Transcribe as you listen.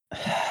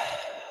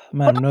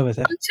Man, I'm nervous.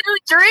 To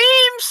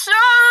Dream Shorts!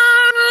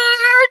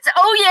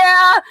 Oh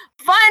yeah!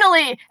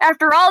 Finally,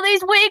 after all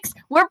these weeks,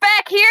 we're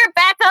back here,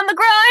 back on the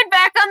grind,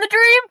 back on the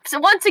dream. So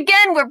once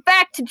again, we're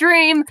back to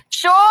Dream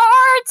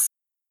Shorts!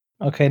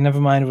 Okay, never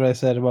mind what I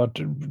said about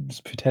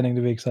just pretending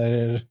to be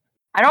excited.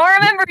 I don't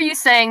remember you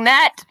saying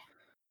that.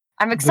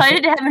 I'm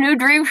excited to have a new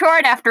Dream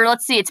Short after,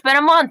 let's see, it's been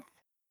a month.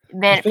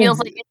 Man, it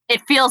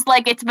feels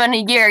like it's been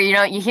a year, you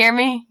know, you hear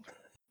me?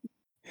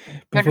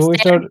 Before we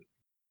started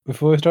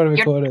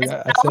recording, I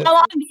said, how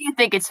long do you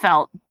think it's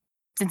felt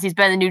since he's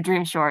been the new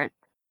Dream Short?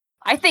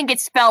 I think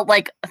it's felt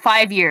like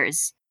 5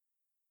 years.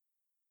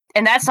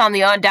 And that's on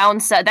the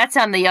downside, that's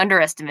on the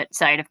underestimate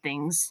side of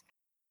things.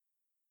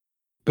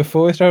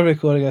 Before we started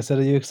recording, I said,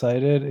 "Are you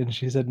excited?" And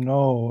she said,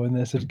 "No." And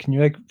I said, "Can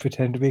you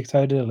pretend to be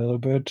excited a little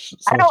bit?" So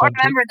I don't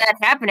remember that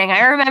happening. I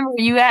remember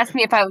you asked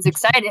me if I was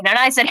excited, and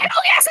I said, "Hell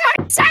yes,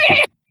 I'm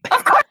excited!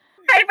 Of course,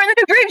 I'm excited for the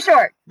new Dream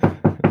Short."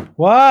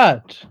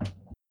 What?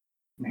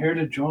 I'm here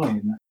to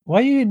join. Why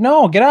you?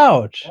 No, get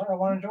out. What? I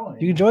want to join.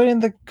 You can join in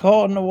the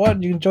call. No,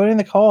 what? You can join in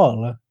the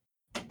call.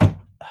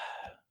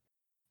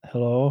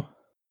 Hello.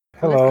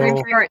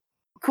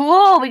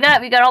 Cool. We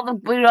got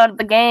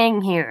the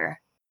gang here.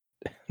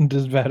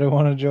 Does Better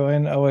want to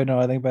join? Oh wait, no.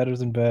 I think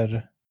Better's in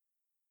bed.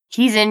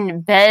 He's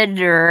in bed,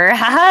 or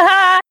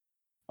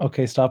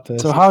okay, stop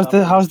this. So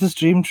how's this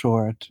Dream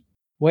Short?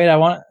 Wait,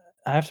 I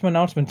have some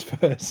announcements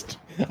first.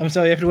 I'm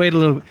sorry, you have to wait a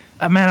little.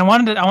 Man, I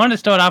wanted to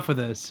start off with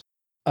this.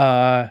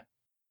 This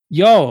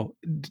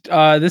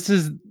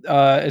is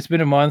it's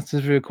been a month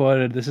since we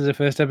recorded. This is the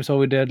first episode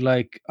we did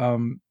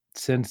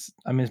since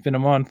it's been a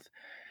month.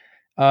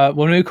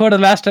 When we recorded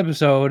the last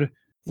episode,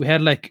 we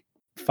had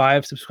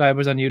 5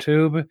 subscribers on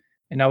YouTube,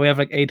 and now we have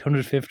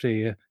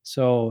 850.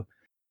 So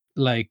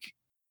hi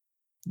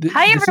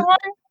everyone.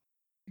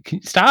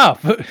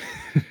 Stop.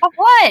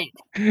 What?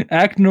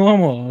 Act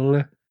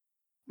normal.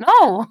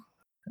 No.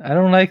 I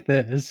don't like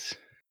this.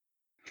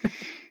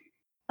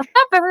 What's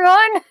up,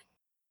 everyone?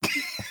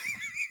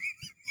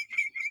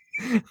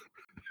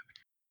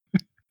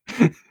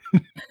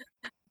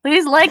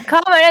 Please like,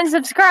 comment, and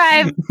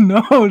subscribe.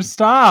 No,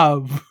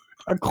 stop.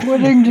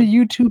 According to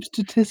YouTube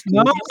statistics.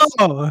 No.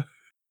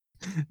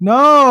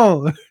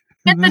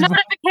 Get the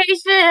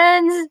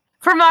notifications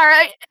from our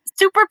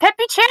super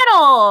peppy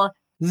channel.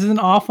 This is an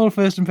awful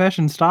first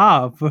impression.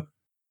 Stop. I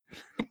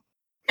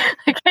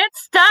can't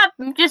stop.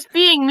 I'm just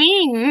being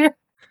mean.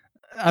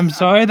 I'm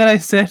sorry that I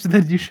said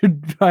that you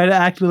should try to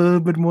act a little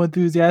bit more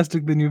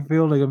enthusiastic than you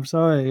feel like. I'm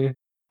sorry.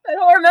 I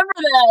don't remember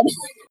that.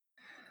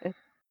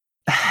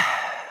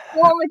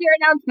 Go on with your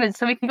announcements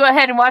so we can go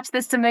ahead and watch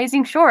this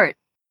amazing short.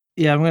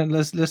 Yeah,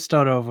 let's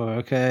start over,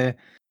 okay?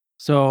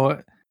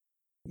 So,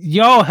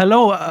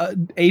 hello,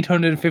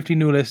 850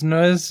 new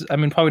listeners.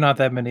 Probably not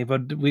that many,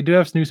 but we do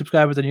have new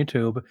subscribers on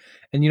YouTube.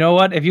 And you know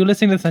what? If you're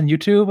listening to this on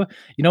YouTube,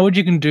 you know what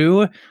you can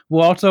do?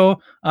 We're also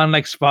on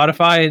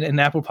Spotify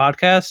and Apple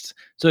Podcasts.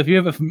 So if you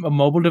have a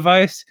mobile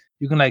device,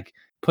 you can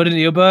put in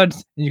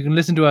earbuds and you can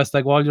listen to us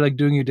while you're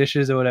doing your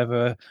dishes or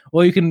whatever.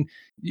 Or you can,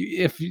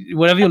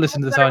 whatever you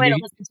listen to this on. You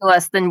listen to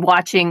us than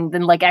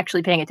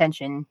actually paying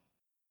attention.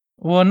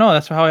 Well, no,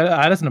 that's how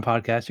I listen to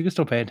podcasts. You can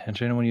still pay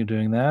attention when you're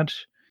doing that.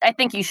 I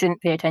think you shouldn't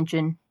pay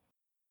attention.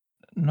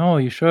 No,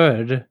 you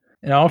should.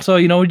 And also,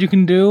 you know what you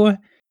can do?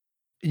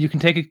 You can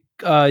take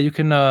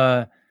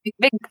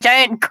big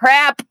giant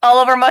crap all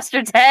over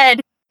Mustard's head.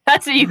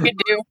 That's what you can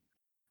do.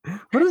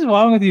 What is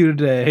wrong with you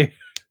today?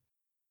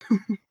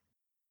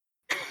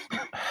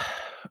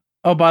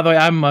 Oh, by the way,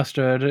 I'm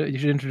Mustard. You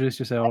should introduce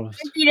yourselves.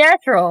 MP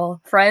Natural,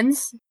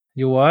 friends.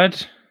 You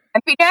what?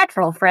 MP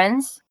Natural,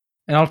 friends.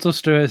 And also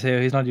Stir is here.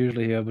 He's not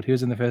usually here, but he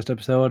was in the first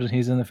episode, and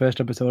he's in the first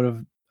episode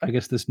of, I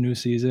guess, this new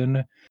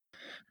season.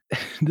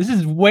 This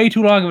is way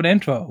too long of an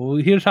intro.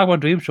 We're here to talk about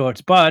Dream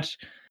Shorts, but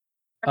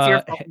that's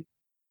your fault.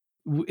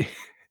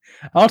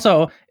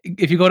 Also,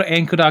 if you go to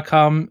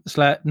anchor.com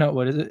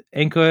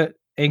Anchor.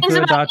 Things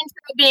about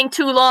intro being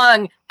too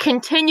long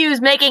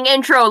continues making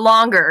intro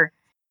longer.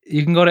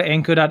 You can go to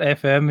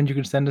anchor.fm and you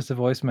can send us a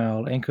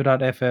voicemail.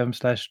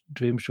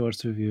 Anchor.fm/Dream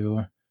Shorts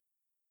Review.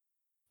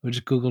 Or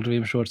just Google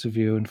Dream Shorts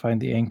Review and find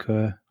the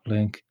Anchor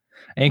link.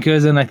 Anchor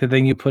is in the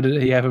thing you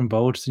have in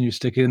boats and you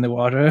stick it in the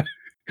water.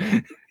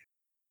 Do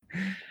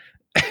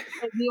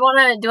you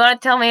want to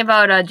tell me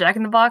about Jack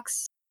in the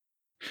Box?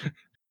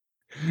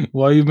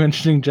 Why are you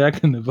mentioning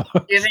Jack in the Box?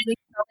 Do you have anything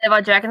to tell me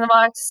about Jack in the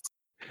Box?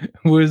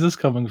 Where is this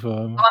coming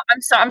from?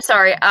 I'm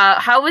sorry.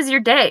 How was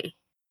your day?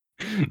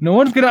 No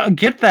one's gonna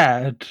get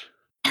that.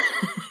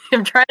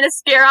 I'm trying to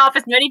scare off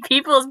as many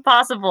people as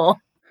possible.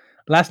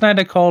 Last night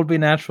I called Be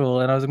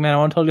Natural and I was like, man, I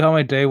want to tell you how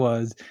my day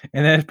was.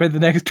 And then I spent the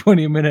next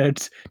 20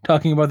 minutes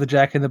talking about the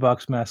Jack in the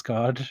Box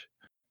mascot.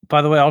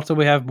 By the way, also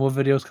we have more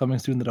videos coming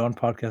soon that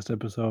aren't podcast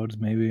episodes,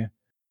 maybe.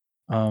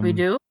 We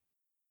do?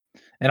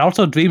 And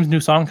also Dream's new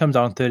song comes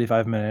out in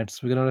 35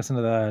 minutes. We're going to listen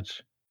to that.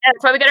 Yeah,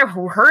 that's why we got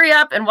to hurry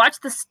up and watch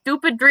the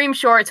stupid Dream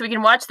short so we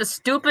can watch the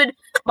stupid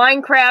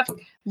Minecraft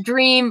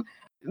Dream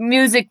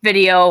music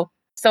video.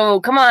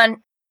 So come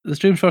on. The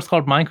Dream short's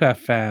called Minecraft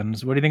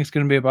Fans. What do you think it's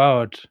going to be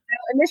about?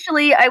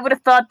 initially I would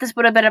have thought this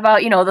would have been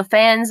about, the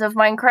fans of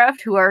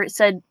Minecraft who are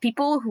said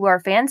people who are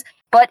fans.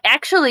 But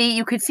actually,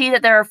 you could see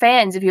that there are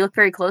fans. If you look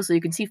very closely,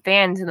 you can see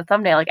fans in the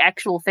thumbnail, like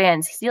actual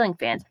fans, ceiling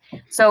fans.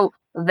 So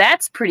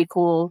that's pretty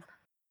cool.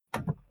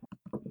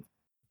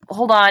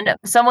 Hold on.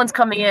 Someone's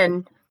coming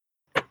in.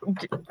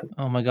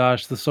 Oh my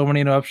gosh, there's so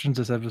many interruptions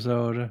this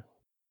episode.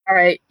 All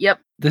right. Yep.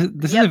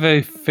 This is a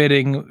very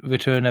fitting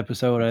return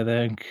episode, I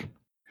think.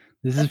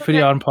 This is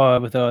pretty on par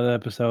with the other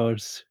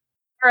episodes.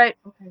 All right.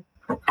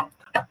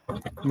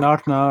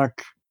 Knock,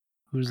 knock.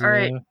 Who's All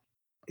right.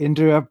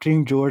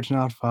 Interrupting George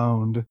not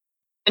found.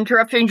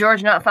 Interrupting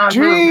George not found.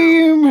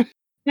 Dream!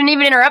 Didn't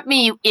even interrupt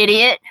me, you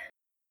idiot.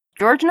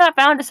 George not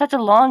found is such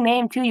a long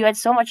name, too. You had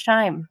so much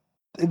time.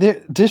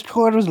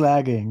 Discord was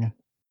lagging.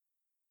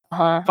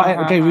 Fine.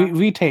 Okay,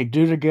 retake.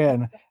 Do it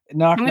again.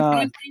 Knock,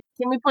 knock.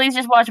 Can we please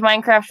just watch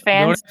Minecraft We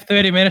only fans? have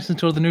 30 minutes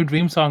until the new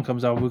Dream song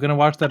comes out. We're gonna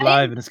watch that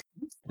live, and it's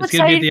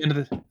gonna be at the end of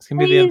this. It's gonna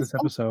be the end of this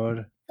episode.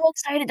 I'm so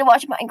excited to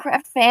watch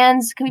Minecraft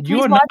fans. Can we You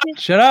please are watch not. it?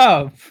 Shut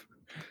up.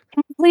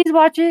 Can we please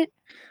watch it?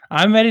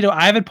 I'm ready to.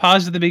 I have it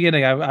paused at the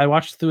beginning. I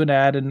watched through an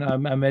ad, and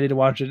I'm ready to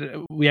watch it.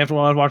 We have to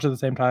all watch it at the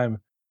same time.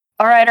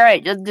 All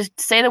right. Just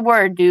say the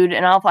word, dude,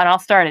 and I'll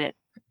start it.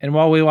 And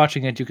while we're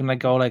watching it, you can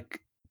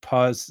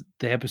pause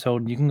the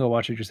episode, and you can go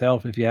watch it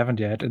yourself if you haven't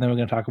yet, and then we're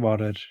gonna talk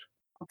about it.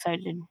 I'm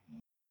excited.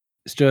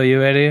 Stu, are you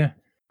ready?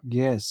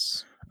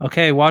 Yes.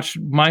 Okay, watch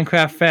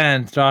Minecraft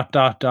fans ...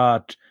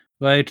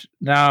 right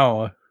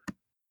now.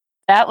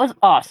 That was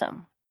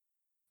awesome.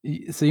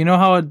 So you know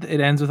how it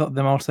ends with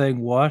them all saying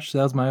 "watch"?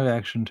 That was my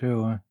reaction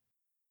too.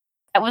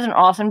 That was an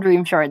awesome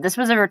dream short. This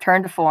was a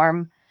return to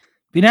form.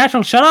 Be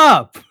natural. Shut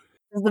up.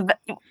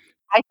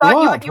 I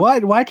thought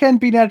What? Why can't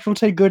Be Natural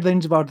say good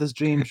things about this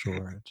dream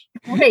short?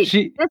 Wait,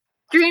 this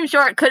dream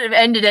short could have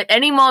ended at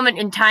any moment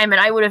in time, and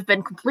I would have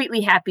been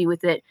completely happy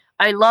with it.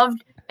 I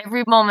loved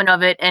every moment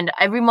of it, and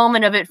every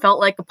moment of it felt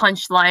like a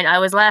punchline. I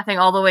was laughing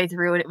all the way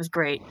through, and it was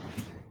great.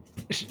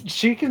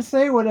 She can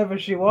say whatever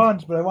she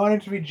wants, but I want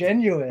it to be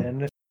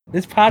genuine.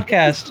 This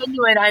podcast.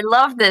 Genuine. I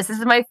love this. This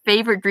is my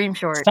favorite dream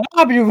short.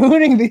 Stop! You're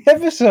ruining the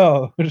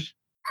episode.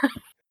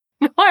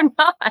 No, I'm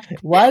not.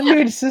 Why do you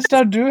insist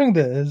on doing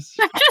this?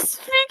 I'm just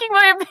speaking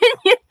my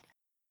opinion.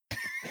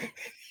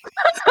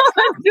 That's all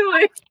I'm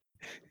doing.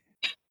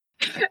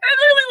 I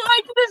really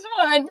liked this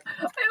one. I liked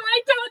how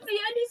at the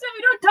end he said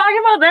we don't talk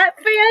about that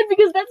fan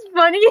because that's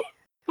funny.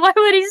 Why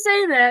would he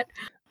say that?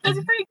 That's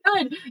pretty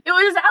good. It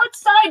was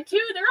outside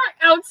too. There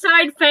aren't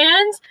outside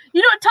fans.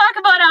 You don't talk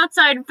about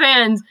outside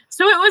fans.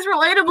 So it was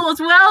relatable as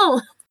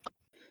well.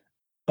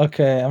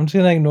 Okay, I'm just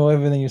gonna ignore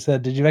everything you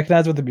said. Did you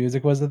recognize what the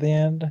music was at the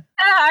end?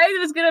 I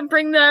was gonna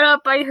bring that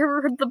up. I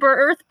heard the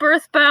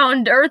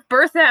Birthhound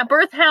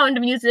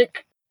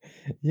music.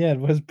 Yeah, it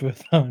was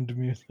Birthhound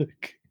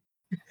music.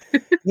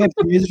 Yeah, it's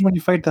the music when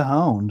you fight the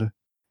hound.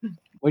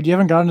 Wait, you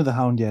haven't gotten to the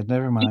hound yet.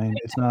 Never mind.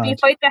 It's not. You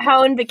fight the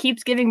hound that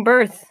keeps giving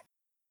birth.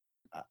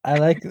 I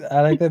like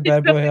that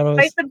Bad Boy Halo.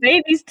 Fight the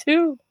babies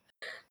too.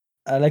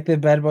 I like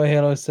that Bad Boy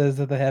Halo says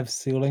that they have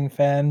ceiling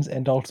fans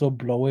and also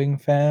blowing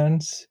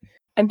fans.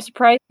 I'm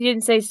surprised you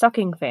didn't say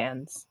sucking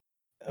fans.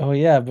 Oh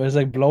yeah, but it's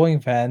like blowing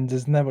fans.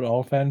 Isn't that what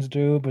all fans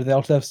do? But they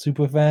also have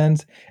super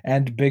fans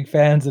and big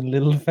fans and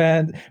little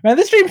fans. Man,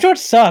 this stream short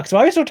sucks.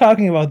 Why are we still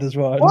talking about this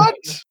one? What?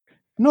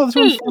 No, this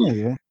one's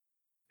funny.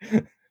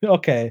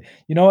 Okay,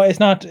 you know what? It's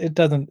not. It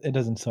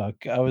doesn't suck.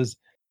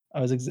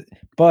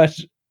 But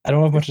I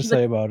don't have much to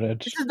say about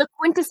it. This is the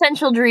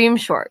quintessential dream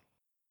short.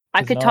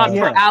 I could talk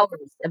for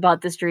hours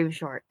about this dream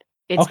short.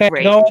 It's okay,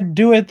 great. go and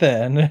do it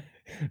then.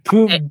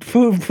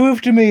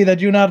 Prove to me that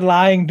you're not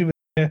lying to me.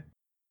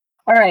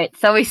 All right,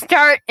 so we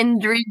start in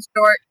Dream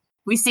Short.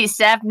 We see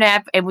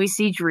Sapnap and we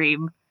see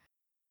Dream.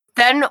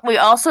 Then we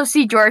also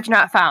see George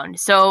Not Found.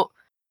 So,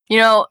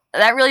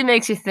 that really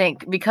makes you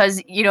think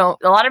because, a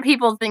lot of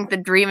people think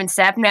that Dream and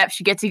Sapnap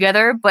should get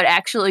together, but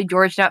actually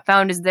George Not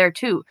Found is there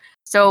too.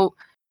 So,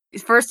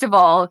 first of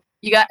all,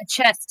 you got a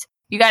chest.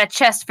 You got a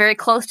chest very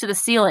close to the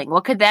ceiling.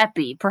 What could that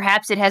be?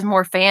 Perhaps it has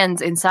more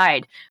fans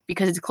inside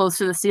because it's close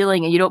to the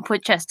ceiling and you don't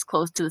put chests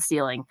close to the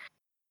ceiling.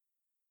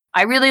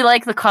 I really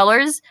like the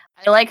colors.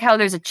 I like how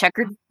there's a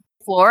checkered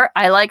floor.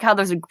 I like how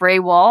there's a gray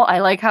wall. I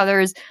like how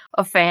there's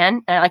a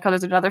fan. And I like how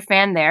there's another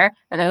fan there.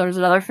 And then there's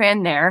another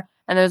fan there.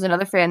 And there's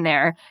another fan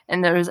there.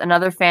 And there's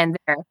another fan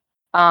there.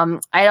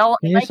 Can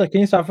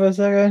you stop for a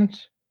second?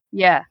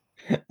 Yeah.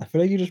 I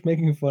feel like you're just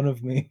making fun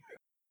of me.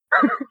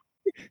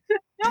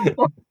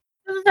 No.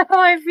 This is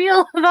how I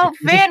feel about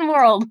Fan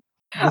World.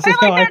 Fan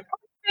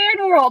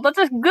World. That's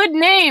a good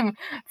name.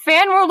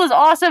 Fan World is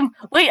awesome.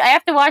 Wait, I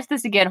have to watch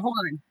this again. Hold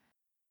on.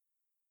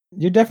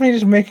 You're definitely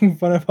just making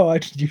fun of how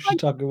you should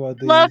talk about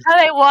these. Love how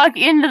they walk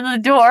into the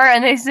door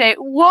and they say,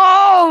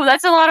 "Whoa,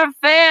 that's a lot of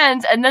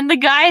fans," and then the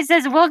guy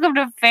says, "Welcome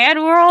to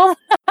Fan World."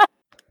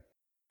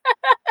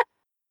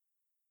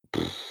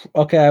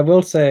 Okay, I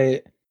will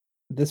say,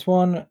 this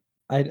one,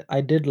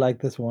 I did like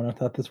this one. I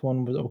thought this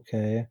one was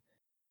okay.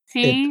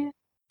 See,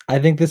 I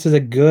think this is a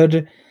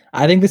good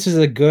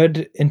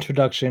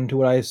introduction to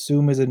what I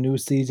assume is a new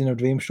season of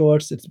Dream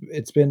Shorts.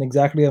 It's been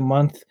exactly a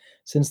month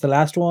since the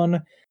last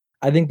one.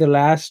 I think the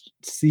last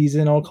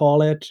season, I'll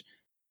call it.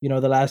 The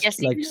last Yeah,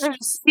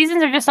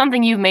 seasons are just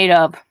something you've made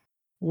up.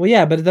 well,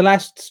 yeah, but the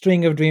last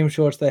string of dream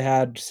shorts they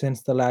had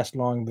since the last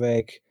long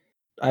break,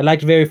 I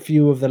liked very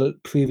few of the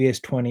previous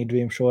 20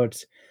 dream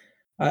shorts.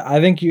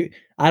 I think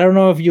I don't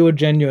know if you were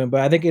genuine,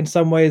 but I think in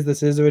some ways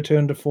this is a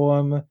return to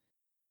form.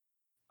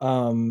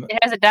 It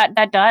has a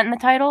dot in the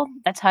title.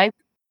 That's hype.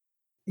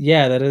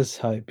 Yeah, that is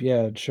hype.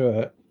 Yeah,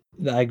 sure.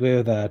 I agree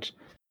with that.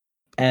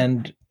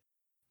 And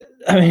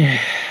I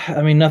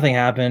mean, nothing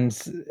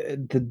happens.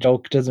 The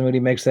joke doesn't really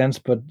make sense,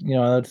 but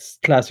it's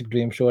classic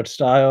dream short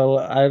style.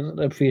 I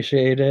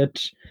appreciate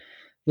it.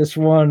 This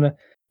one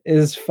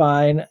is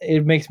fine.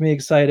 It makes me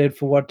excited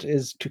for what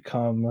is to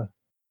come.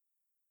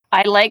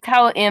 I like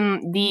how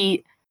in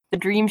the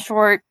dream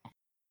short,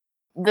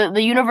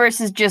 the universe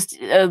is just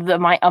a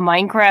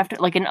Minecraft,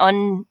 like an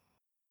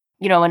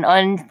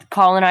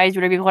uncolonized,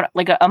 whatever you call it,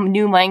 like a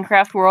new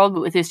Minecraft world,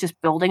 but with this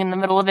just building in the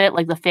middle of it.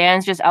 Like the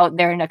fan's just out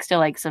there next to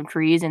like some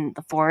trees in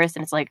the forest,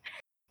 and it's like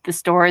the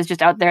store is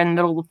just out there in the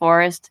middle of the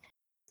forest.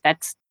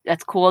 That's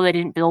cool. They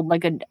didn't build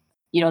like a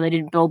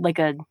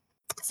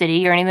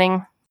city or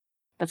anything.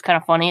 That's kind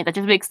of funny. That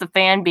just makes the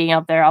fan being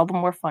out there all the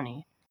more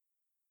funny.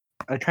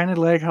 I kind of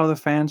like how the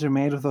fans are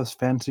made with those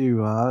fancy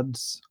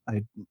rods.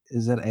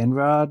 Is that end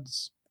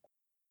rods?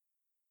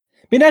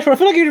 Be natural. I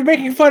feel like you're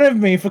making fun of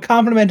me for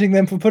complimenting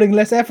them for putting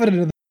less effort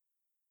into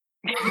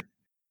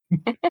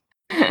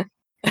them.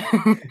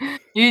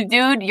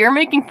 Dude, you're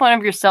making fun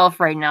of yourself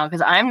right now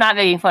because I'm not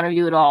making fun of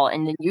you at all,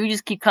 and then you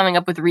just keep coming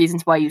up with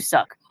reasons why you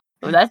suck.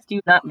 So that's you,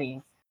 not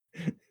me.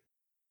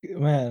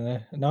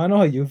 Man, now I know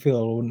how you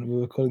feel when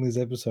we're recording these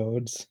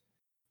episodes.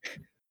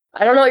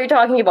 I don't know what you're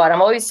talking about.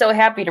 I'm always so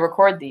happy to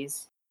record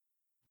these.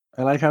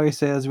 I like how he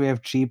says we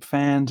have cheap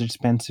fans,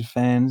 expensive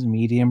fans,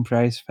 medium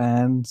price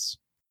fans.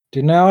 Do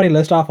you know how he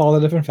list off all the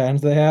different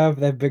fans they have?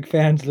 They have big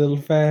fans, little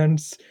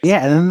fans.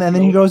 Yeah, and then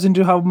he goes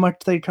into how much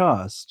they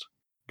cost.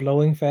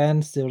 Glowing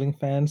fans, ceiling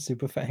fans,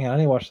 super fan. Hang on, I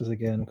need to watch this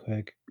again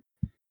quick.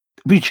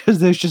 Because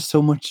there's just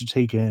so much to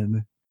take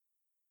in.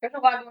 There's a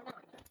lot going on.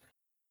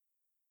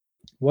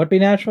 What, Be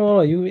Natural?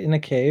 Are you in a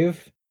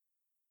cave?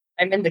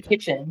 I'm in the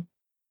kitchen.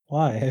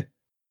 Why?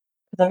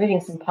 Because I'm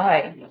eating some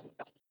pie.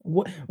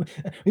 What?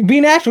 Be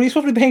Natural, you're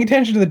supposed to be paying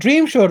attention to the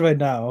dream short right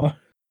now.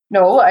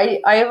 No,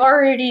 I've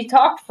already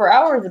talked for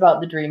hours about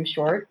the dream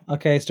short.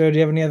 Okay, Stu, do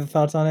you have any other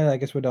thoughts on it? I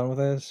guess we're done with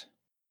this.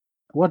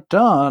 What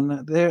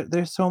done?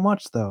 There's so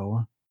much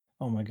though.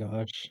 Oh my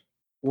gosh.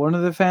 One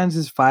of the fans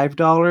is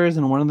 $5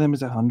 and one of them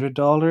is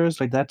 $100.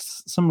 Like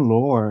that's some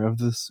lore of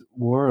this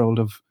world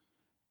of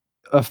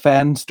a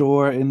fan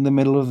store in the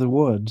middle of the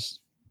woods.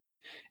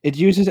 It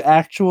uses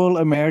actual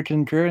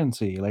American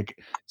currency.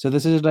 So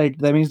this is that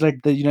means the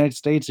United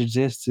States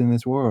exists in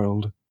this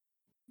world.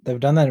 They've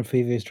done that in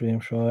previous dream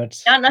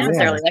shorts. Not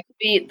necessarily.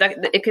 Yeah.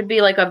 It could be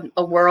like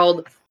a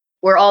world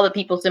where all the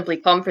people simply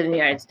come from the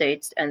United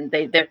States, and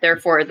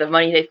therefore the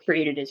money they've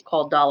created is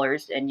called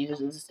dollars and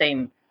uses the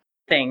same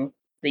thing,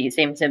 the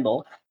same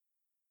symbol.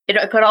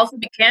 It could also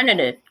be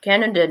Canada. So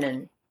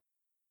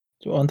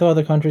aren't there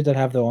other countries that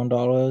have their own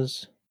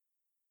dollars?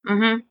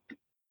 Mm-hmm.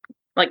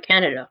 Like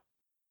Canada.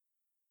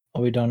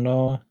 Oh, we don't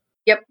know.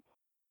 Yep.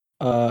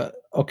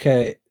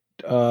 Okay.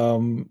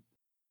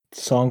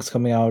 Songs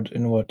coming out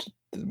in what,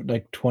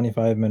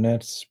 25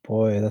 minutes?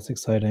 Boy, that's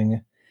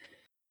exciting.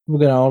 We're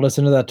gonna all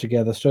listen to that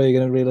together. So you're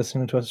gonna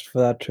re-listen to us for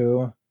that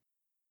too?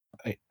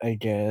 I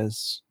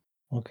guess.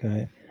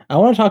 Okay. I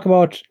want to talk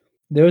about,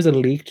 there was a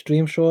leaked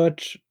dream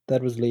short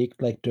that was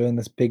leaked during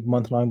this big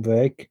month-long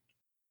break,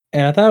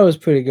 and I thought it was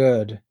pretty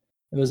good.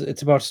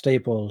 It's about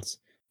Staples,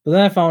 but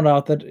then I found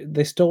out that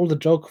they stole the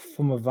joke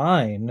from a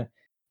Vine,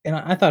 and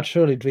I thought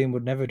surely Dream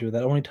would never do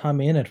that. Only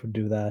Tommy Innit would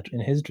do that in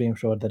his dream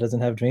short that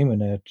doesn't have Dream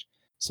in it.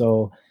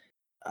 So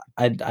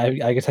I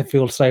guess I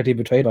feel slightly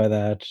betrayed by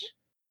that.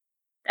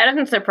 That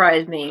doesn't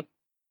surprise me.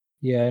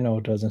 Yeah, I know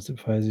it doesn't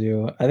surprise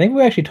you. I think we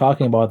were actually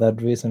talking about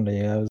that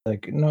recently. I was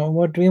like, no,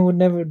 what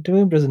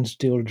Dream doesn't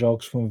steal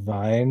jokes from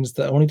Vines.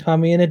 The only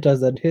Tommy Innit does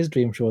that in his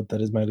dream short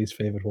that is my least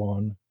favorite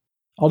one.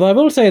 Although I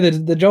will say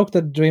that the joke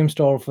that Dream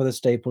stole for the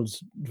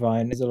Staples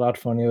Vine is a lot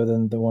funnier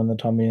than the one that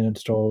Tommy Innit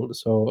stole.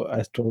 So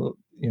I still,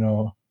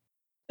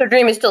 So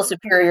Dream is still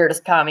superior to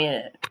Tommy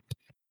Innit.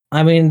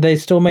 I mean, they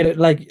still made it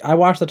I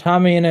watched the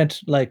Tommy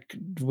Innit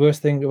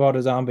worst thing about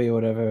a zombie or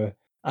whatever.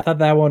 I thought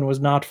that one was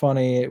not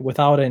funny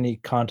without any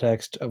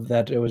context of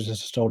that it was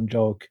just a stolen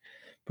joke.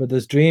 But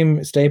this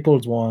Dream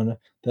Staples one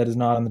that is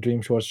not on the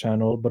Dream Shorts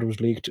channel, but it was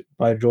leaked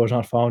by George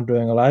Not Found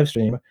during a live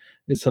stream,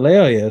 it's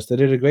hilarious. They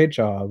did a great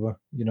job,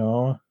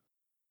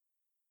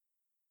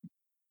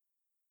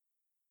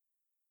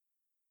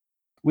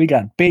 We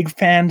got big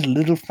fans,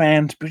 little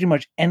fans, pretty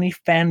much any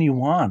fan you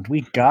want.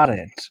 We got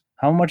it.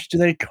 How much do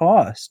they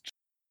cost?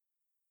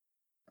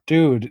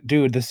 Dude,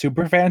 the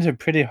super fans are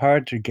pretty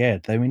hard to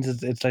get. That means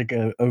it's like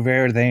a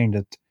rare thing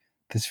that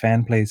this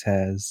fan place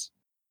has.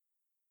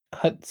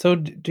 So how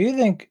do you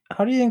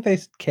think they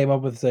came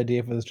up with this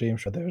idea for the stream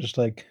show? They were just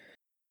like,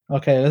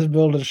 okay, let's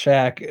build a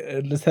shack.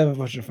 Let's have a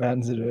bunch of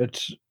fans in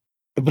it.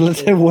 But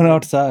let's have one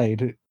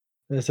outside.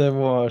 Let's have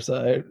one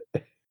outside.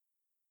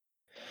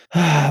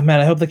 Man,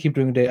 I hope they keep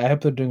doing I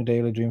hope they're doing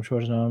daily Dream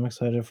Shorts now. I'm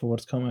excited for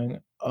what's coming.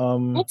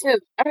 Me too.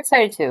 I'm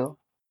excited too.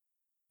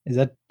 Is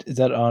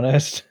that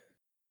honest?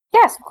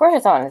 Yes, of course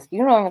it's honest.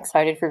 You know I'm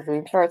excited for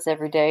Dream Shorts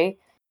every day.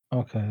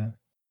 Okay.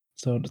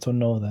 So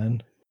no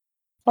then.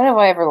 When have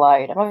I ever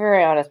lied? I'm a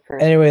very honest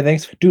person. Anyway,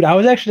 thanks, dude. I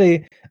was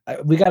actually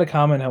we got a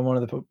comment on one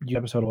of the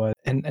episode was,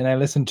 and I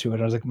listened to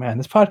it. I was like, man,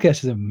 this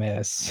podcast is a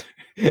mess.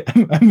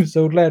 I'm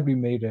so glad we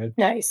made it.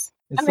 Nice.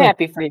 It's I'm like,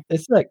 happy for you.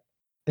 It's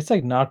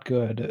like not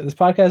good. This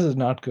podcast is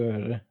not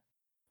good.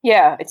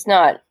 Yeah, it's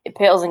not. It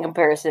pales in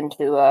comparison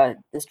to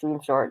this Dream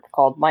Short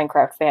called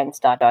Minecraft Fans ...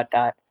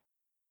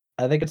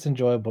 I think it's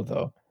enjoyable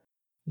though.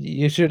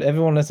 You should,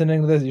 everyone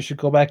listening to this, you should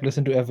go back,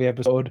 listen to every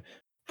episode,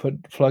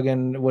 plug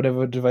in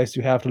whatever device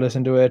you have to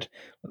listen to it,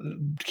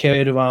 carry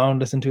it around,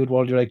 listen to it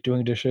while you're like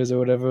doing dishes or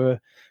whatever,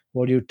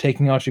 while you're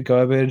taking out your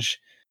garbage,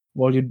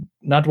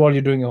 not while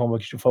you're doing your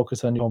homework. You should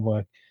focus on your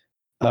homework.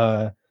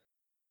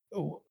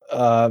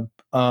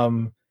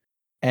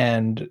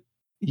 And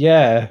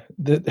yeah,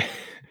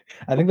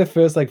 I think the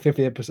first like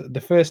 50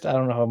 episodes, I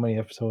don't know how many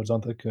episodes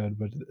aren't that good,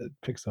 but it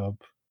picks up.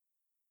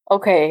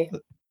 Okay.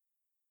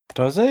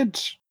 Does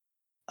it?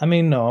 I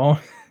mean, no.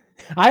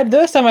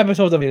 There's some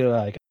episodes I really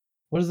like.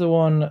 What is the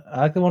one?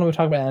 I like the one we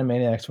talked about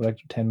Animaniacs for like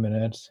 10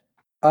 minutes.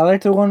 I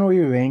like the one where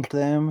you ranked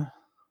them.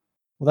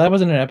 Well, that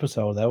wasn't an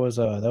episode. That was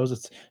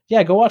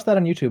yeah. Go watch that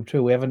on YouTube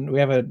too. We have a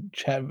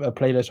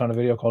playlist on a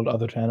video called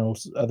Other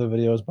Channels, Other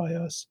Videos by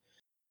Us,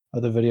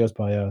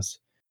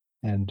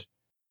 and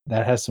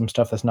that has some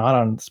stuff that's not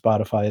on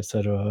Spotify,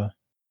 etc.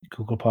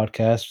 Google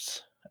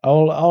Podcasts.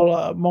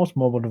 All most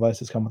mobile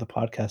devices come with a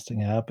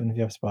podcasting app, and if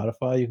you have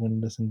Spotify, you can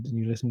listen.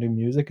 You listen to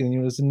music, and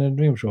you listen to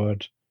Dream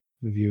Short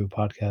review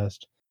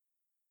podcast.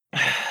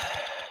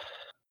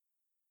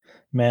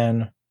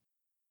 Man,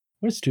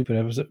 what a stupid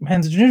episode! Man,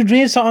 the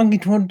Dream song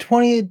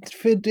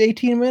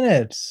 18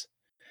 minutes.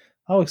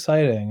 How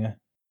exciting!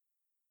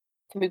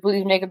 Can we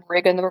please make a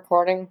break in the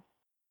recording?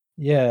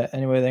 Yeah.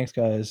 Anyway, thanks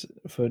guys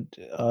for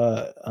what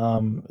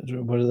are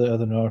the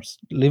other notes?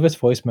 Leave us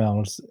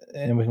voicemails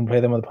and we can play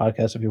them on the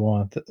podcast if you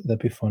want. That'd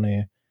be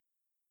funny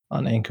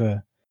on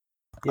Anchor.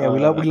 Yeah, we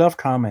love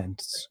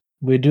comments.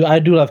 We do. I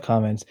do love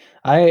comments.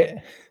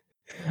 I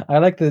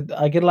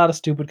get a lot of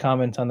stupid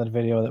comments on that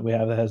video that we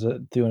have that has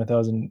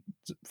 200,000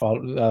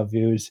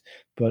 views,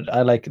 but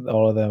I like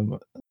all of them.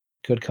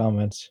 Good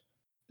comments.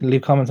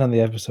 Leave comments on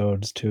the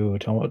episodes too.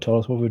 Tell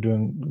us what we're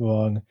doing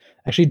wrong.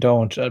 Actually,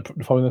 don't.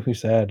 Probably make me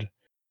sad.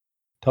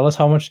 Tell us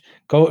how much.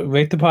 Go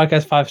rate the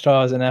podcast 5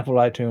 stars in Apple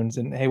iTunes,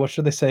 and hey, what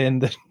should they say in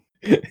the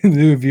in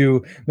the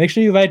review? Make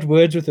sure you write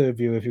words with the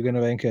review if you're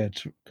gonna rank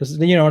it, because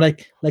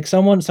like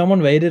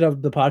someone rated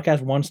the podcast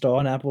 1 star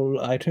on Apple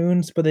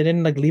iTunes, but they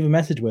didn't like leave a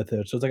message with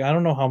it. So it's like I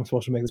don't know how I'm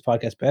supposed to make this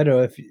podcast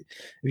better. If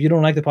you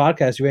don't like the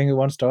podcast, you rank it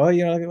 1 star.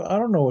 Like I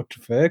don't know what to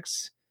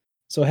fix.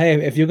 So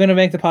hey, if you're gonna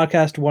make the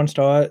podcast 1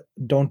 star,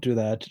 don't do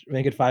that.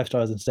 Make it 5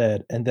 stars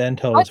instead, and then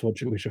tell us what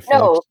we should fix.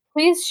 No,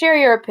 please share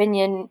your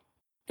opinion.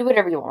 Do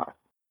whatever you want.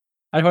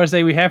 I just want to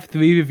say we have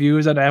 3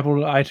 reviews on Apple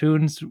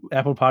iTunes,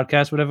 Apple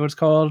Podcasts, whatever it's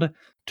called.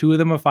 2 of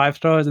them are 5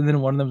 stars, and then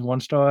 1 of them is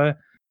 1 star.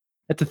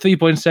 That's a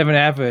 3.7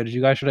 average.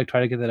 You guys should try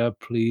to get that up,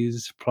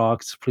 please.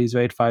 Prox, please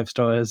rate 5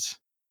 stars.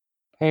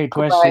 Hey,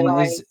 question: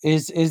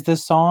 Is the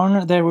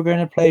song that we're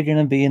gonna play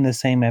gonna be in the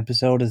same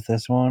episode as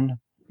this one?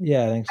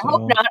 Yeah, I think so. I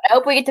hope not. I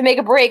hope we get to make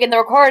a break in the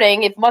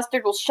recording if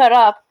Mustard will shut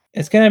up.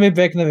 It's gonna be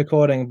back in the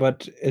recording,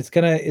 but it's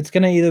gonna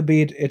either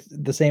be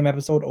the same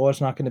episode or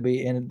it's not gonna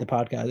be in the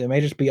podcast. It may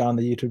just be on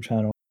the YouTube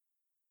channel.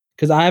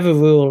 Because I have a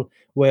rule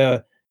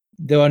where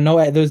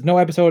there's no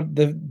episode.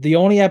 The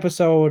only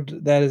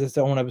episode that is its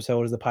own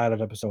episode is the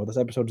pilot episode. That's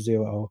episode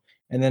 0,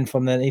 and then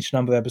from then each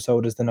number of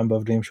episode is the number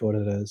of Dream Short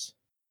it is.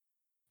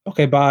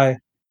 Okay, bye.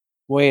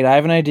 Wait, I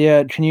have an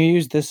idea. Can you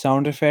use this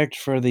sound effect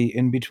for the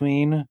in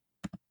between?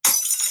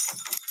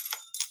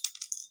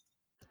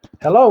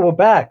 Hello, we're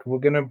back. We're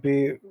gonna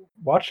be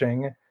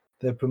watching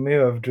the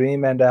premiere of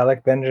Dream and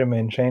Alec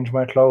Benjamin Change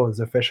My Clothes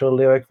official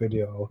lyric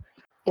video.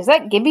 Is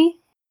that Gibby?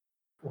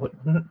 What?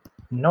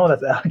 No,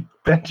 that's Alec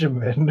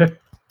Benjamin.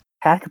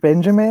 Hack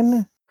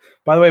Benjamin?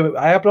 By the way,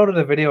 I uploaded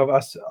a video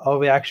of our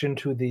reaction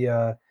to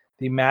the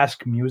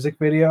Mask music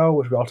video,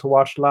 which we also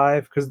watched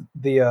live, because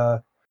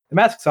the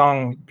Mask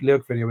song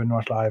lyric video we didn't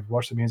watch live.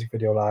 Watch the music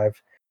video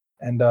live,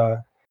 and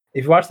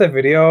if you watch that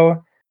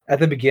video, at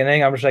the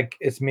beginning, I'm just like,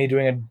 it's me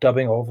doing a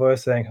dubbing over,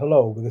 saying,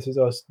 "Hello, this is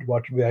us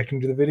reacting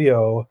to the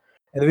video."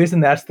 And the reason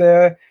that's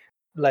there,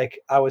 like,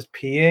 I was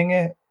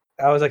peeing.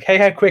 I was like,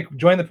 hey, quick,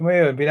 join the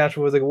premiere. And Be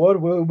Natural was like,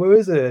 what? Where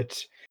is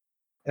it?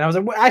 And I was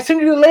like, I sent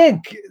you the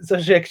link.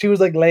 So she was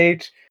like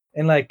late,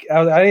 and like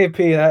I need to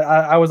pee. And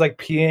I was like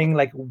peeing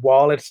like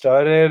while it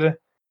started,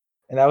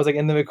 and I was like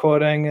in the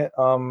recording.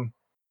 But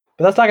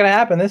that's not gonna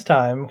happen this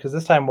time, because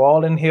this time we're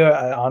all in here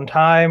on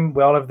time.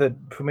 We all have the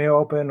premiere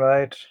open,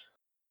 right?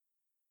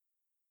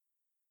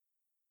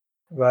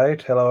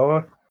 Right?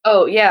 Hello?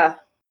 Oh, yeah.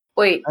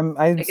 Wait.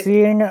 I'm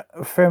seeing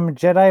from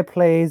Jedi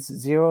Plays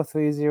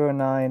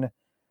 0309.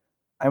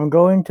 I'm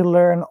going to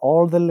learn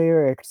all the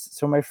lyrics,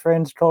 so my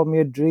friends call me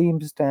a dream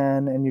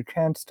stan, and you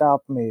can't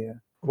stop me.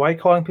 Why are you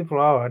calling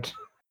people out?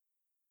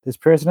 This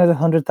person has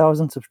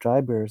 100,000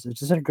 subscribers.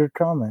 It's just a good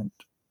comment.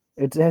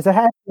 It has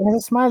a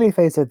smiley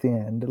face at the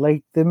end,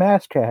 like the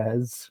mask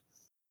has.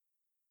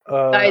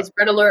 Guys,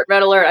 red alert,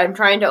 red alert. I'm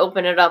trying to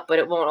open it up, but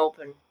it won't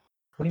open.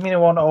 What do you mean it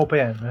won't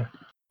open?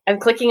 I'm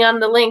clicking on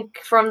the link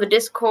from the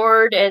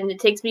Discord, and it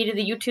takes me to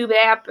the YouTube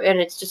app, and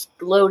it's just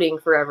loading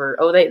forever.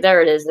 Oh,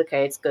 there it is.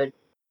 Okay, it's good.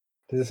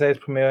 Does it say it's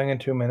premiering in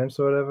 2 minutes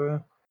or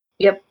whatever?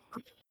 Yep.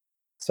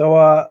 So,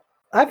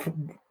 I've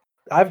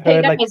heard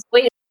Hey guys, like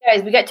wait,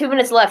 guys, we got 2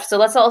 minutes left, so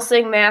let's all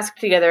sing Mask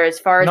together as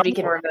far as No. we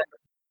can remember.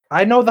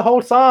 I know the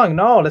whole song.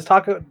 No, let's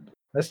talk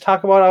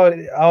about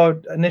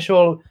our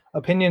initial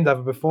opinions of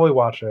it before we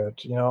watch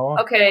it. You know.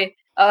 Okay,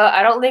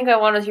 I don't think I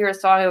want to hear a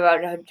song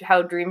about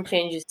how Dream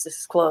changes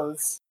his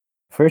clothes.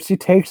 First he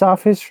takes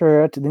off his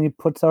shirt, then he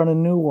puts on a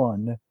new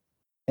one.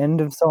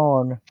 End of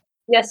song.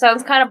 Yeah,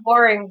 sounds kind of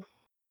boring.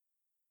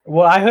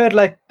 Well, I heard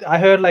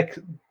like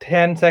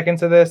 10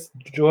 seconds of this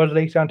George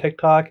leaked on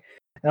TikTok,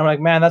 and I'm like,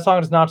 man, that song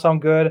does not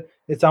sound good.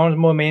 It sounds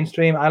more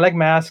mainstream. I like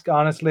Mask,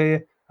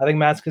 honestly. I think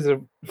Mask is a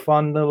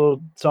fun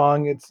little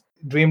song. It's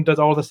Dream does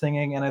all the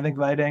singing and I think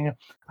writing.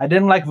 I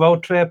didn't like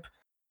Road Trip.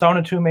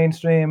 Sounded too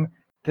mainstream.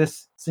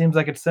 This seems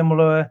like it's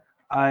similar.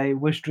 I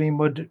wish Dream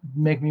would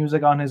make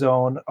music on his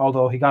own,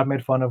 although he got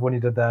made fun of when he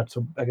did that.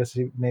 So I guess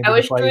he maybe. I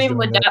wish that's why he's Dream doing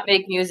would it. not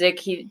make music.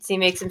 He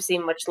makes him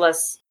seem much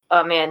less.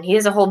 Oh man, he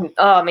has a whole.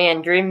 Oh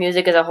man, Dream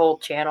Music is a whole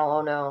channel.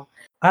 Oh no.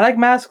 I like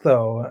Mask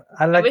though.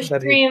 I I like wish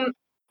that. Dream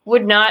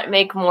would not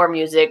make more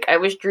music. I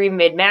wish Dream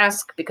made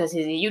Mask because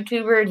he's a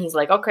YouTuber and he's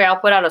like, okay, I'll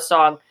put out a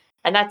song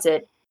and that's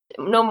it.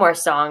 No more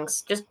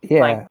songs. Just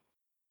Yeah. like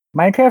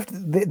Minecraft,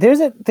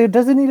 there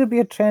doesn't need to be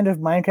a trend of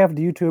Minecraft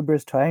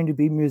YouTubers trying to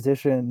be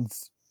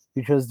musicians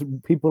because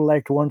people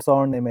liked one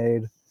song they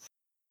made.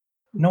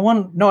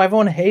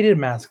 Everyone hated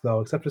Mask though,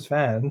 except his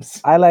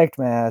fans. I liked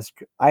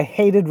Mask. I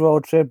hated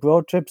Road Trip.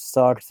 Road Trip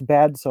sucks.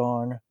 Bad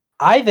song.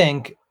 I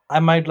think I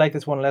might like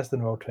this one less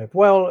than Road Trip.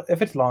 Well,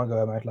 if it's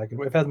longer, I might like it.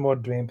 If it has more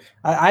Dream,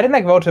 I didn't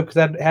like Road Trip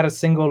because it had a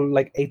single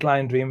like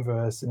 8-line Dream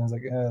verse, and I was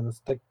like,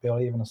 that's like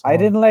barely even a song. I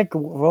didn't like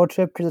Road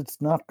Trip because it's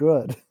not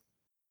good.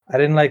 I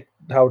didn't like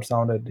how it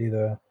sounded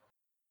either.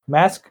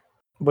 Mask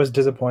was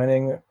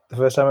disappointing the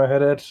first time I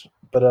heard it,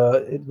 but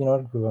it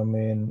grew on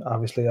me, and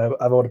obviously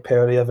I wrote a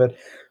parody of it.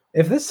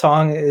 If this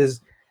song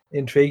is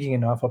intriguing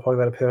enough, I'll probably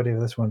write a parody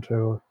of this one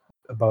too,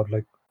 about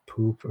like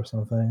poop or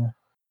something.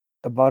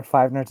 About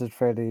Five Nights at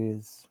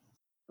Freddy's.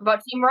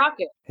 about Team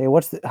Rocket. Hey,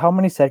 how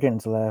many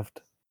seconds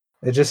left?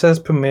 It just says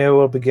premiere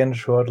will begin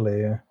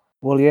shortly.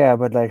 Well, yeah,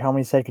 but like how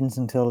many seconds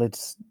until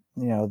it's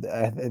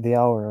the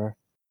hour?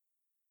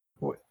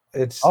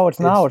 It's now.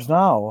 It's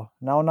now.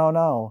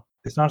 Now.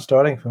 It's not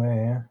starting for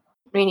me.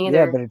 Me neither.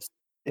 Yeah, but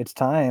it's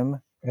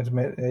time.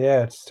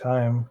 It's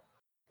time.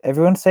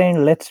 Everyone's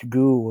saying let's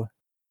go.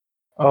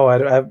 Oh, I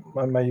have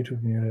my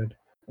YouTube muted.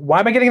 Why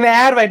am I getting the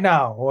ad right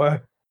now?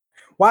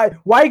 Why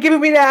are you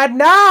giving me the ad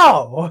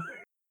now?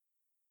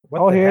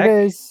 What the Here heck?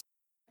 it is.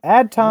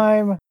 Ad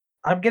time.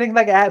 I'm getting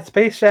like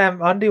Space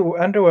Jam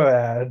underwear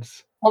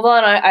ads. Hold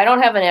on, I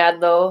don't have an ad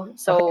though.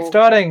 So Okay,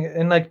 starting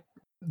in like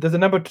there's a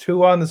number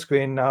 2 on the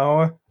screen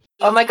now.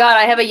 oh my god,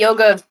 I have a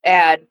yoga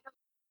ad.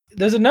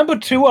 There's a number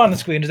 2 on the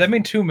screen. Does that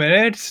mean 2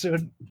 minutes? Or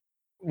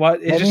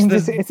what? It's just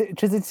this.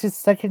 It's his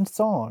second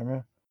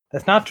song.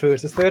 That's not true.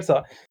 It's his third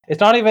song. It's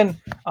not even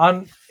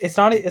on. It's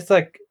not. It's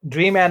like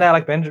Dream and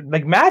Alec Benjamin.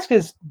 Like Mask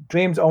is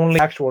Dream's only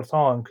actual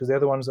song because the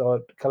other ones are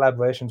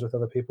collaborations with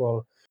other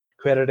people,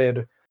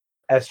 credited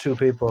as 2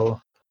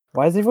 people.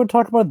 Why is everyone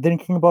talking about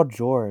thinking about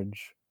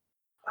George?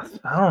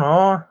 I don't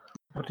know.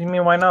 What do you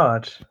mean? Why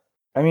not?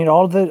 I mean,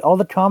 all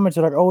the comments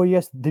are like, "Oh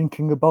yes,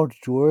 thinking about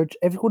George."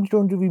 Everyone's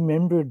going to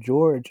remember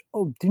George.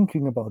 Oh,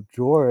 thinking about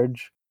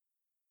George.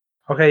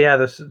 Okay, yeah.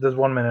 There's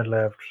 1 minute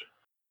left.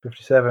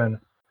 57,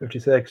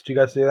 56. Do you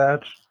guys see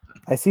that?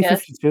 I see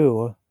Yes.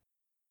 52.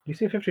 You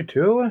see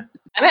 52?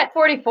 I'm at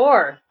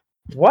 44.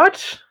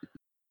 What?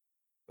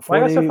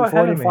 Why are you so 40, far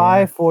ahead of me?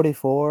 45,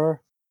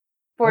 44.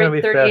 I'm gonna 40,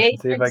 be fast 38,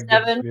 and see if I can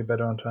 37, be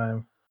better on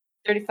time.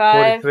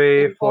 35,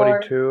 43, 34.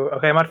 42.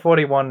 Okay, I'm at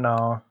 41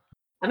 now.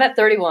 I'm at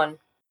 31.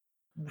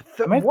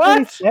 I'm at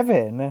What?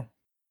 37.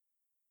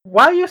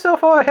 Why are you so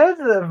far ahead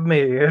of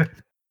me?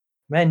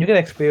 Man, you can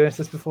experience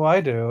this before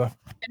I do.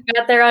 I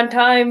got there on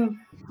time.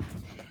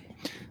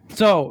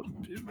 So,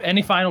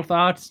 any final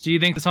thoughts? Do you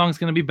think the song's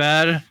gonna be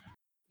bad?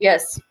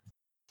 Yes.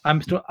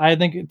 I'm still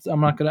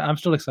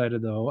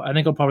excited though. I think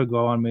it'll probably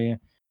grow on me.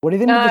 What do you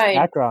think of this 9,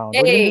 background?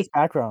 What do you think of this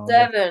background?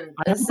 7,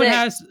 I hope 6. it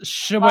has.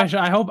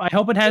 I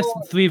hope it has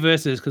 3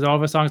 verses because all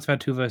of our songs have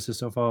had 2 verses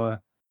so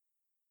far.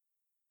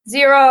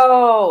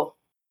 0.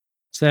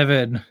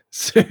 7,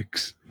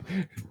 6.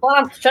 Hold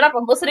on, shut up.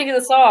 I'm listening to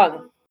the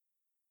song.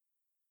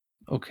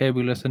 Okay,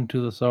 we listened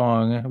to the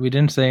song. We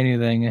didn't say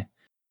anything.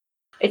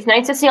 It's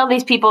nice to see all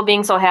these people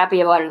being so happy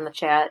about it in the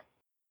chat.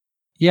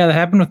 Yeah, that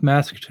happened with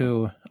Mask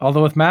too.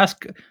 Although with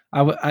Mask,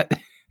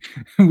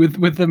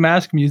 with the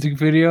Mask music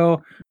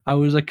video, I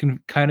was like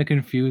kind of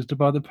confused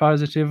about the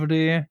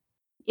positivity.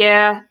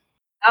 Yeah.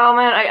 Oh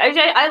man,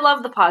 I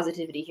love the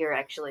positivity here.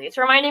 Actually, it's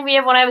reminding me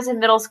of when I was in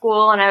middle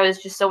school and I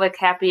was just so like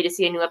happy to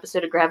see a new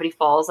episode of Gravity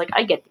Falls. Like,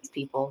 I get these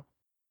people.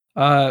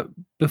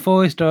 Before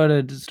we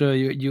started, so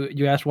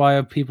you asked why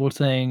are people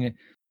saying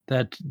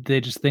that they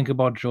just think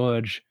about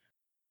George,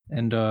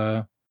 and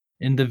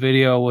in the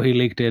video where he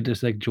leaked it,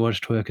 it's like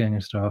George twerking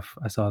and stuff.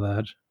 I saw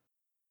that.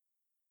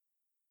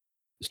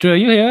 Stu, are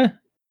you here?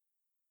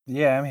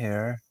 Yeah, I'm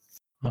here.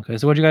 Okay,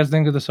 so what do you guys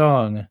think of the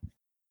song? It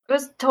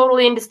was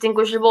totally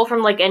indistinguishable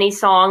from like any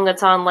song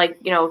that's on like,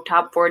 you know,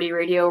 top 40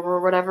 radio or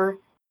whatever.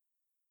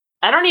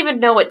 I don't even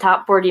know what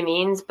top 40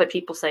 means, but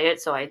people say it,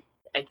 so I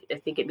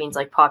think it means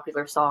like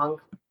popular song.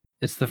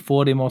 It's the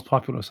 40 most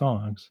popular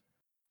songs.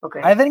 Okay.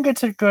 I think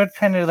it's a good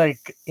kind of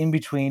like in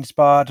between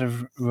spot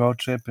of Road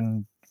Trip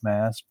and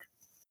Mask.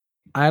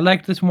 I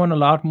liked this one a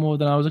lot more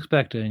than I was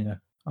expecting,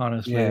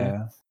 honestly.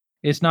 Yeah.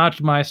 It's not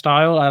my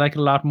style. I like it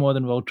a lot more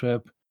than Road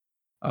Trip.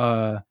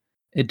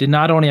 It did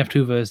not only have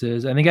 2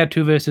 verses. I think it had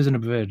 2 verses and a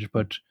bridge,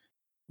 but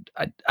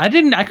I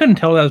couldn't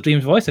tell that was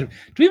Dream's voice.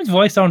 Dream's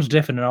voice sounds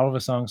different in all of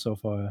his songs so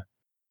far,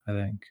 I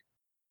think.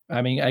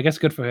 I mean, I guess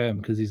good for him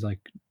because he's like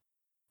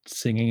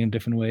singing in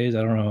different ways.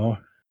 I don't know.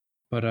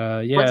 But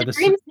yeah, Was it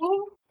Dream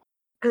singing?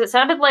 Because it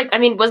sounded like, I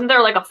mean, wasn't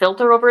there like a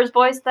filter over his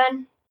voice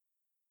then?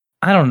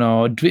 I don't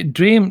know.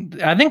 Dream.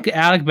 I think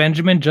Alec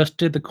Benjamin just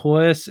did the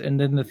chorus and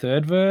then the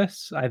 3rd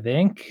verse. I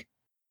think.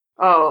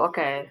 Oh,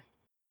 okay.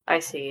 I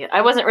see.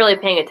 I wasn't really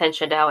paying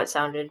attention to how it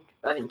sounded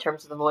in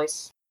terms of the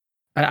voice.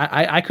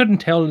 I couldn't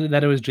tell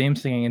that it was Dream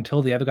singing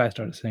until the other guy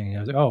started singing. I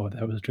was like, oh,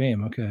 that was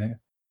Dream. Okay.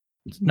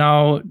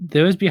 Now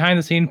there was behind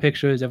the scene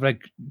pictures of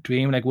like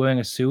Dream like wearing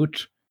a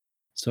suit.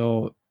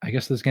 So I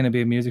guess there's gonna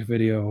be a music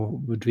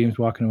video with Dream's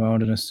walking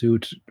around in a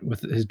suit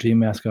with his Dream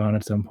mask on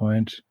at some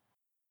point.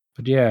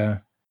 But yeah,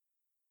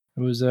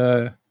 it was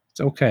it's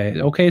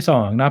okay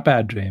song, not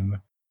bad.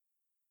 Dream.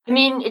 I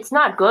mean, it's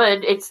not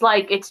good. It's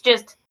like it's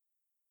just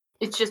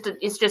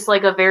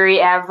like a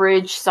very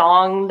average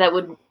song that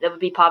would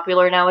be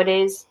popular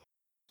nowadays.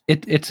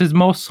 It's his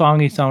most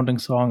songy sounding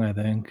song, I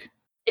think.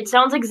 It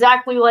sounds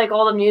exactly like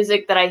all the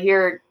music that I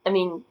hear. I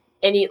mean,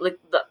 I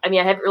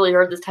haven't really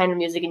heard this kind of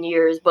music in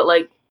years, but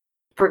like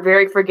for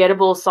very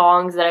forgettable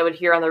songs that I would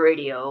hear on the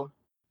radio,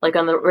 like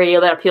on the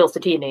radio that appeals to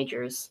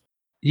teenagers.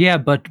 Yeah,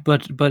 but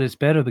it's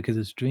better because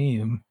it's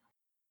Dream.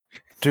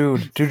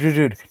 Dude.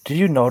 Did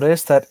you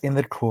notice that in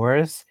the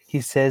chorus he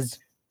says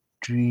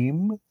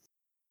dream?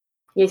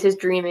 He says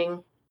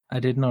dreaming. I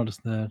did notice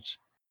that.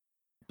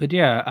 But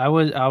yeah, I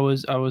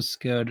was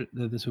scared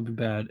that this would be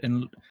bad.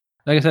 And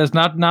like I said, it's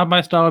not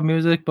my style of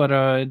music, but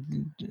I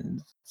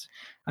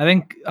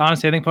think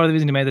honestly, I think part of the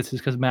reason he made this is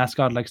because Mask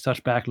got like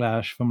such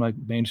backlash from like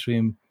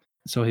mainstream.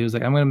 So he was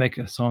like, I'm gonna make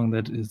a song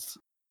that is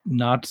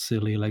not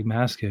silly like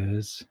Mask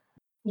is.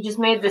 He just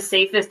made the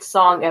safest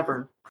song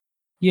ever.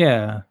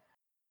 Yeah.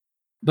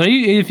 But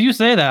if you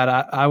say that,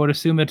 I would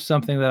assume it's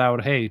something that I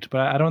would hate.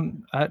 But I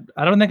don't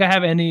think I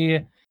have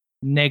any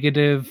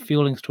negative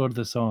feelings towards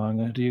the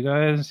song. Do you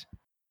guys?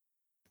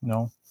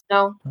 No.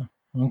 No.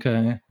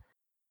 Okay.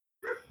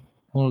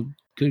 Well,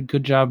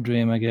 good job,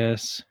 Dream, I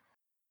guess.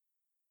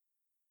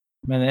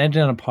 Man, it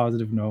ended on a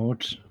positive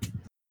note.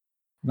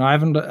 No, I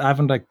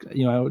haven't like,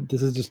 you know,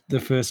 this is just the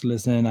first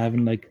listen. I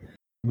haven't like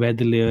read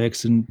the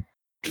lyrics and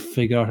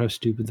figured out how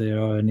stupid they are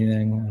or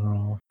anything. I don't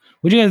know.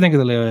 What do you guys think of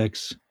the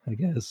lyrics? I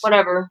guess.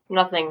 Whatever.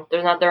 Nothing.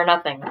 They're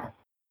nothing.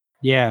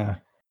 Yeah.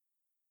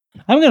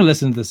 I'm gonna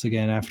listen to this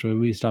again after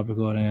we stop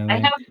recording. I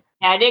have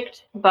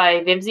Addict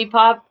by Vibsy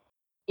Pop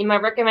in my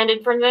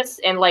recommended for this,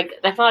 and like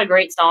that's not a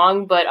great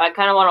song, but I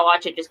kind of want to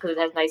watch it just because it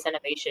has nice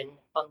animation,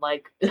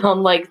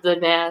 unlike the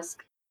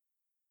Mask.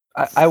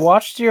 I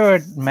watched your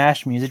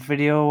MASH music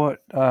video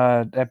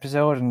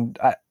episode, and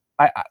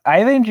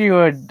I think you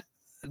were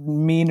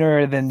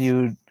meaner than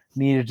you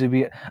needed to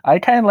be. I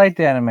kind of like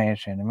the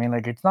animation. I mean,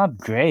 like it's not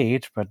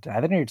great, but I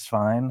think it's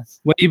fine.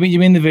 What you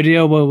mean the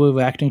video where we're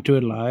reacting to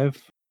it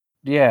live?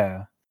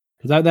 Yeah.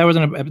 Because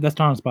that's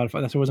not on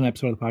Spotify. That was an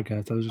episode of the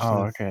podcast. That was just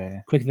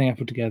okay. Quick thing I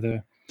put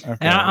together. Okay.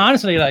 And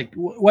honestly, like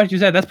what you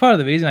said, that's part of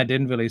the reason I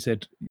didn't release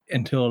it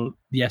until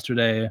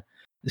yesterday.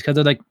 Is because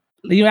of like,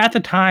 you know, at the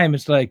time,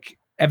 it's like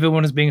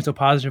everyone was being so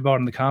positive about it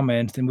in the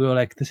comments, and we were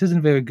like, this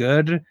isn't very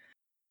good.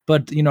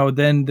 But you know,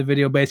 then the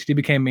video basically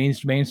became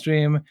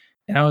mainstream,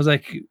 and I was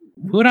like,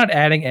 we're not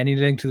adding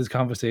anything to this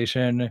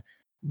conversation.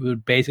 We're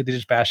basically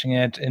just bashing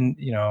it, and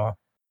you know,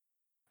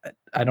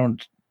 I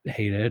don't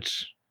hate it.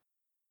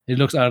 It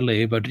looks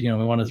ugly, but you know,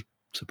 we want to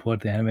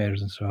support the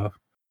animators and stuff.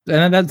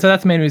 And that's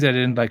the main reason I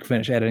didn't like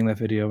finish editing that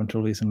video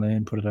until recently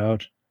and put it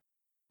out.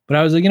 But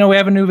I was like, you know, we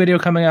have a new video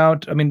coming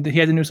out. I mean, he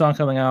has a new song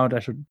coming out. I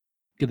should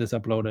get this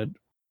uploaded.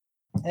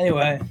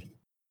 Anyway,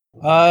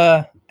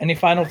 any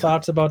final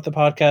thoughts about the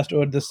podcast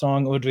or the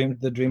song or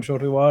the Dream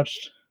Short we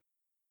watched?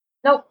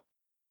 Nope.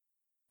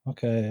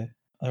 Okay.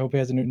 I hope he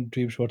has a new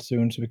Dream Short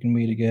soon so we can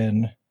meet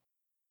again.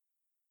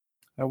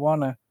 I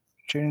wanna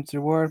change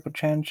the word, but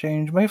can't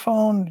change my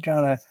phone.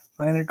 Trying to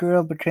find a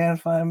girl, but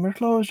can't find my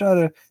clothes.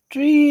 Trying to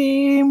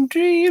dream,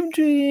 dream,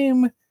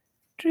 dream,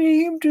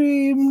 dream,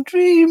 dream,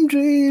 dream,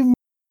 dream,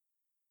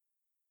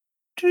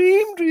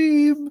 dream,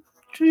 dream,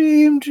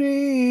 dream,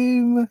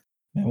 dream.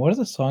 Man, what is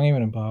the song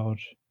even about?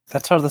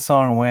 That's how the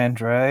song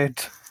went,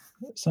 right?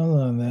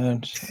 Something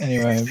like that.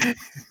 Anyway,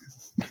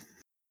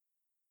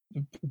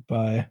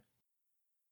 bye.